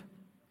is it?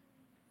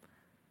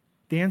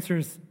 The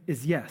answer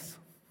is yes.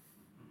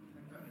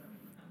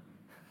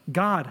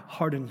 God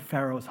hardened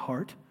Pharaoh's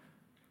heart,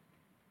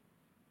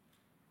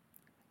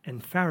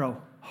 and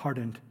Pharaoh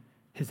hardened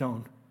his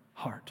own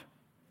heart.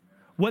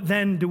 What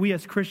then do we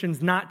as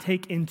Christians not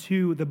take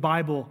into the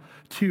Bible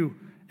to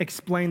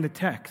explain the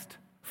text?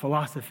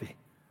 Philosophy.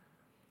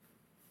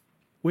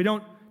 We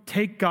don't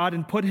take God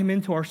and put him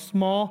into our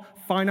small,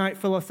 finite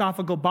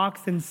philosophical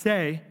box and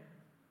say,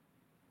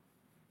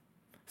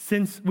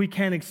 since we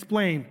can't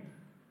explain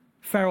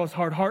Pharaoh's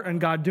hard heart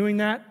and God doing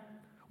that,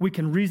 we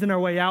can reason our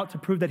way out to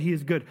prove that he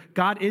is good.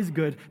 God is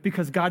good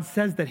because God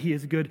says that he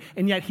is good,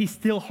 and yet he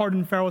still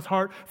hardened Pharaoh's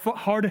heart.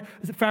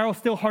 Pharaoh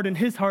still hardened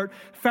his heart.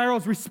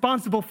 Pharaoh's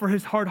responsible for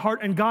his hard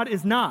heart, and God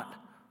is not.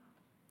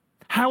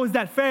 How is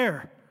that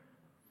fair?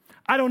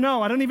 I don't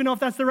know. I don't even know if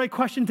that's the right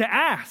question to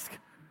ask.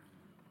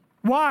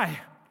 Why?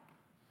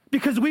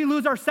 Because we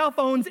lose our cell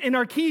phones and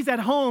our keys at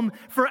home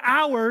for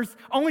hours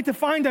only to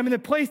find them in the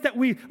place that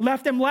we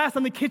left them last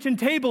on the kitchen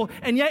table,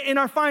 and yet in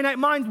our finite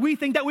minds, we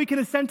think that we can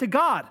ascend to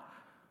God.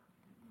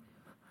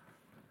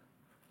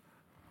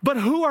 But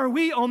who are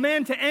we, oh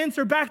man, to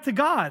answer back to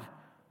God?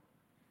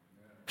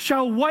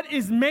 Shall what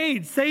is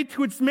made say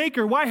to its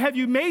maker, why have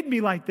you made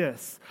me like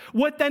this?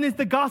 What then is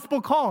the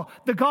gospel call?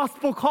 The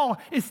gospel call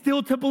is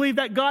still to believe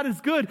that God is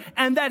good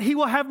and that he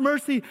will have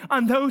mercy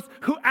on those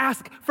who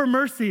ask for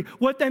mercy.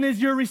 What then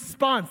is your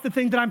response? The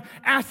thing that I'm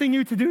asking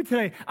you to do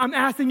today, I'm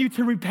asking you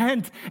to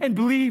repent and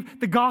believe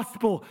the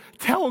gospel.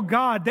 Tell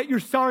God that you're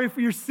sorry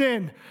for your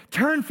sin.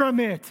 Turn from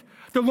it.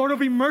 The Lord will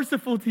be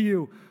merciful to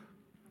you.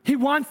 He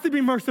wants to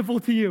be merciful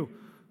to you.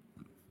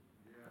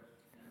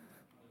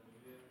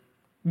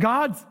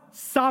 God's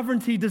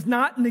sovereignty does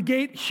not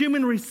negate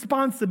human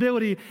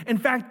responsibility. In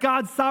fact,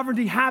 God's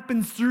sovereignty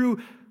happens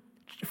through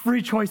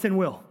free choice and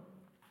will.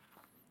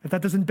 If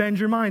that doesn't bend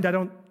your mind, I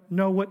don't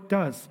know what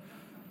does.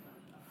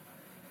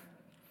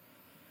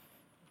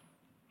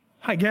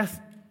 I guess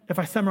if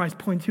I summarize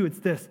point 2, it's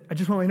this. I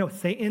just want to let you know,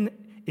 Satan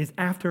is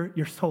after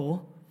your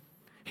soul.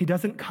 He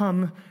doesn't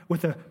come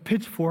with a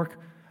pitchfork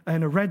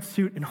and a red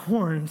suit and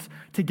horns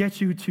to get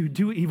you to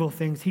do evil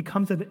things. He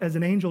comes as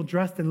an angel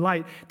dressed in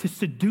light to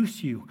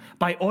seduce you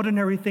by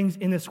ordinary things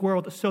in this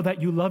world so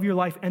that you love your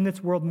life and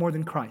this world more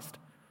than Christ.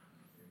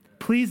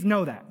 Please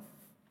know that.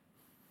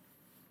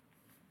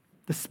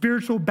 The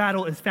spiritual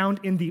battle is found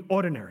in the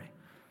ordinary.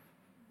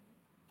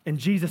 And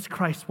Jesus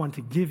Christ wants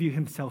to give you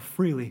himself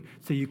freely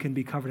so you can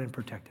be covered and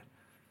protected.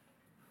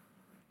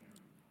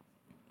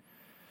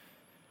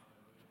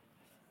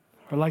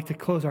 I'd like to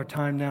close our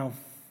time now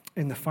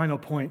in the final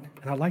point,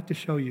 and I'd like to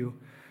show you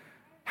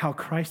how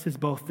Christ is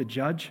both the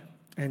judge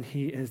and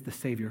he is the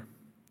Savior.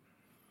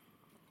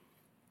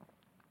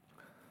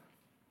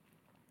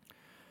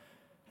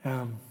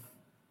 In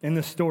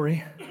this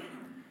story,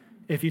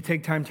 if you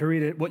take time to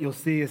read it, what you'll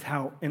see is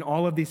how in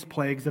all of these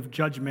plagues of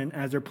judgment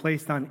as they're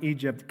placed on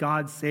Egypt,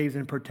 God saves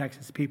and protects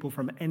his people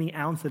from any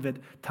ounce of it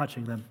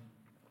touching them.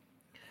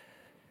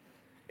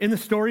 In the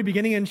story,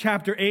 beginning in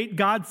chapter 8,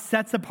 God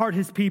sets apart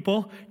his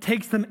people,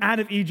 takes them out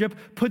of Egypt,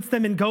 puts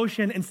them in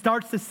Goshen, and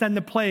starts to send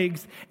the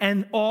plagues,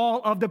 and all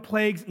of the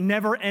plagues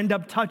never end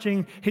up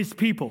touching his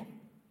people.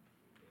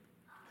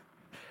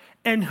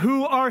 And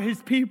who are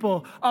his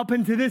people up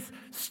into this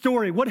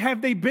story? What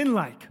have they been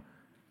like?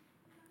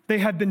 They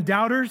have been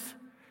doubters,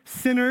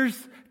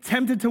 sinners,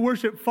 tempted to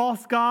worship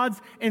false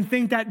gods, and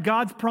think that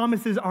God's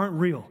promises aren't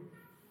real.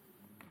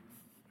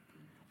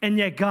 And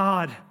yet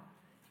God,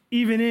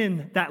 even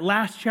in that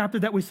last chapter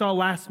that we saw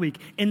last week,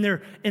 in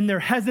their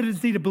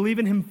hesitancy to believe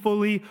in him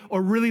fully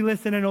or really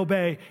listen and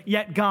obey,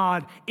 yet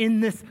God, in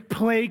this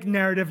plague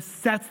narrative,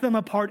 sets them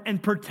apart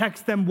and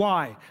protects them.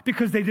 Why?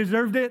 Because they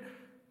deserved it?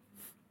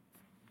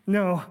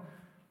 No.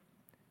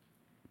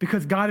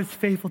 Because God is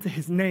faithful to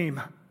his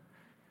name.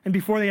 And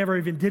before they ever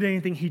even did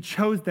anything, he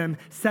chose them,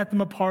 set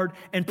them apart,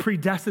 and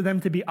predestined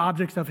them to be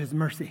objects of his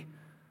mercy.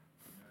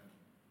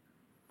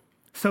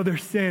 So their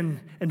sin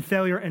and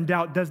failure and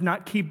doubt does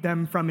not keep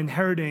them from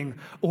inheriting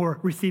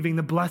or receiving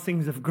the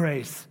blessings of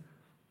grace.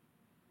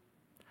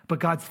 But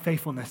God's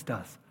faithfulness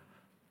does.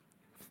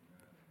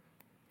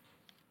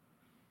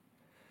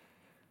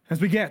 As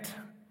we get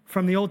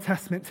from the Old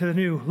Testament to the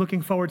New,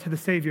 looking forward to the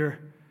Savior,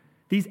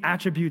 these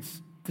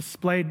attributes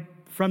displayed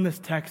from this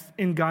text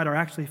in God are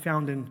actually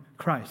found in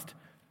Christ.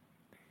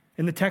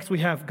 In the text, we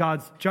have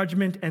God's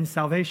judgment and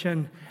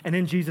salvation, and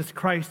in Jesus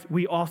Christ,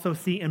 we also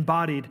see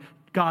embodied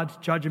God's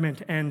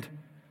judgment and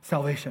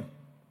salvation.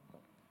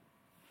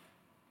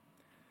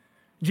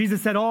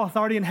 Jesus said, all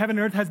authority in heaven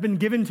and earth has been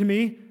given to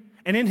me.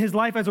 And in his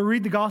life, as we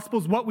read the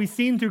Gospels, what we've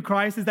seen through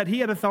Christ is that he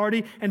had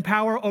authority and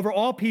power over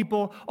all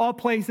people, all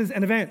places,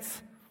 and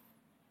events.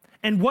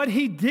 And what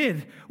he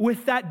did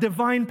with that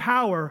divine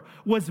power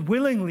was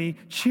willingly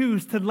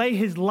choose to lay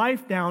his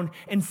life down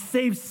and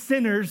save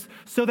sinners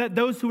so that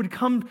those who would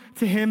come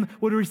to him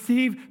would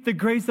receive the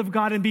grace of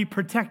God and be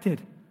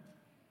protected.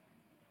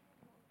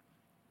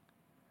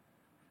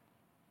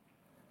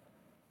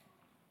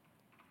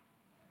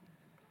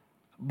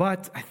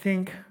 But I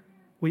think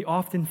we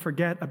often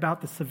forget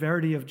about the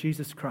severity of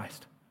Jesus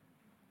Christ.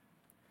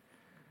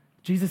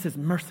 Jesus is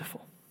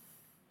merciful.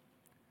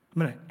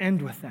 I'm going to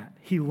end with that.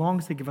 He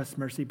longs to give us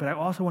mercy, but I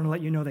also want to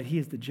let you know that he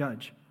is the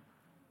judge.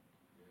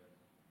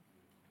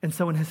 And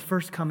so in his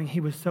first coming,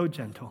 he was so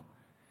gentle.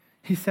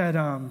 He said,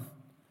 I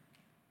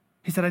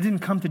didn't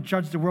come to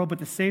judge the world, but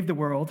to save the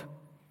world.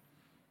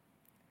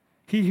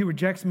 He who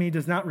rejects me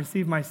does not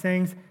receive my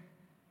sayings,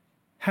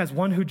 has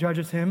one who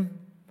judges him.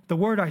 The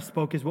word I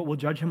spoke is what will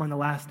judge him on the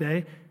last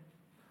day.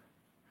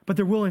 But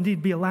there will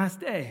indeed be a last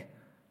day.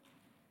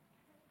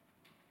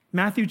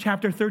 Matthew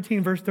chapter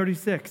 13, verse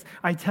 36.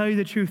 I tell you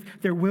the truth,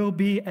 there will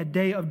be a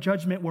day of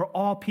judgment where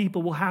all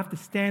people will have to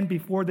stand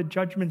before the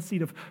judgment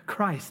seat of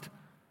Christ.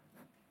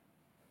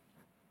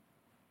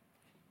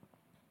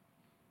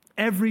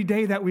 Every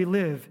day that we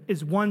live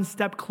is one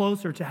step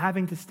closer to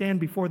having to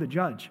stand before the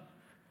judge.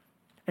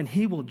 And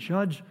he will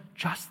judge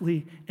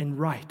justly and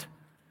right.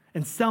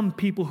 And some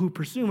people who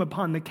presume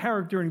upon the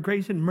character and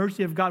grace and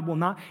mercy of God will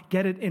not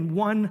get it in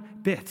one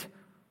bit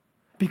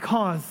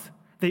because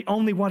they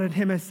only wanted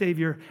him as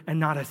Savior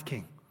and not as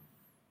King.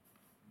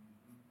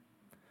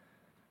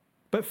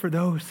 But for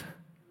those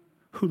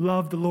who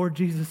love the Lord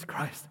Jesus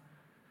Christ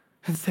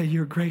and say,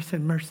 your grace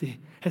and mercy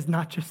has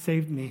not just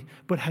saved me,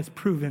 but has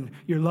proven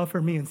your love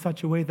for me in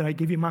such a way that I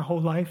give you my whole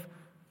life,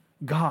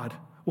 God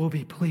will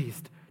be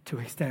pleased to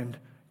extend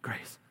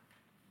grace.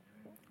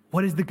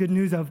 What is the good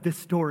news of this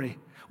story?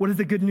 What is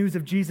the good news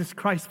of Jesus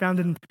Christ found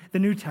in the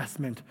New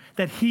Testament?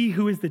 That he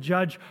who is the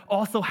judge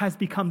also has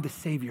become the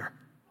Savior.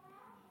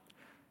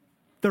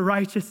 The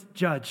righteous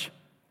judge,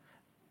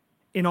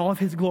 in all of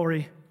his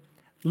glory,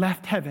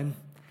 left heaven,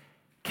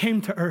 came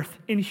to earth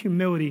in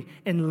humility,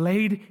 and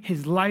laid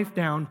his life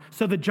down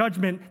so the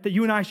judgment that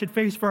you and I should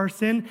face for our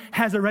sin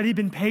has already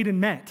been paid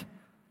and met.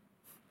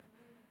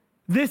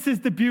 This is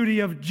the beauty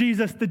of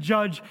Jesus, the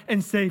judge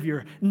and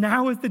Savior.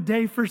 Now is the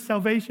day for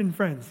salvation,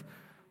 friends.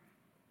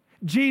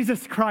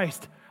 Jesus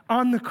Christ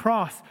on the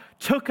cross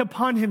took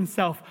upon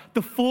himself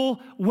the full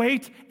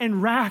weight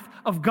and wrath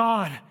of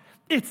God.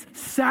 It's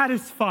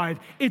satisfied.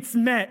 It's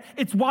met.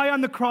 It's why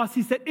on the cross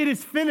he said, it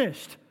is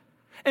finished.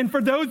 And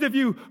for those of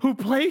you who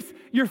place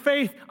your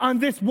faith on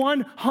this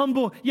one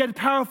humble yet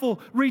powerful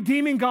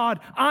redeeming God,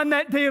 on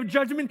that day of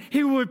judgment,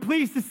 he will be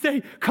pleased to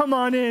say, come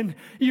on in.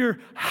 You're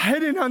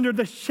hidden under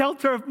the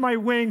shelter of my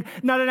wing.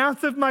 Not an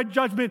ounce of my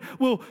judgment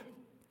will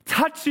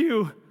touch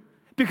you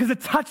because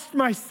it touched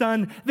my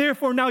son.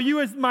 Therefore, now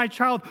you as my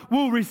child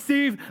will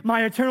receive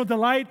my eternal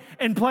delight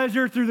and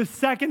pleasure through the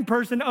second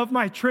person of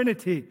my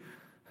Trinity.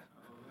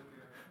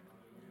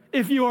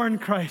 If you are in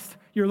Christ,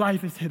 your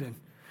life is hidden.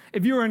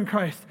 If you are in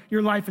Christ,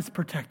 your life is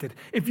protected.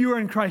 If you are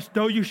in Christ,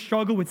 though you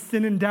struggle with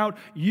sin and doubt,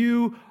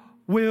 you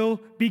will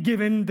be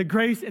given the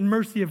grace and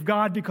mercy of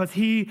God because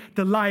he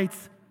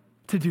delights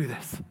to do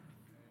this.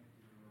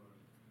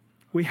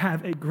 We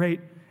have a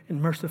great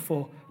and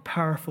merciful,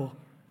 powerful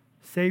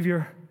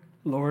Savior,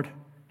 Lord,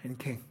 and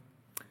King.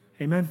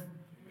 Amen.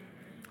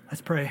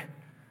 Let's pray.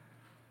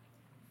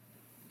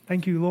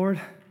 Thank you, Lord.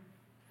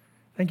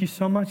 Thank you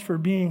so much for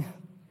being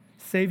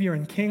Savior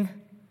and King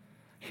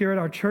here at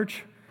our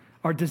church.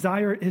 Our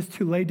desire is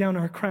to lay down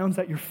our crowns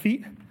at your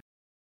feet.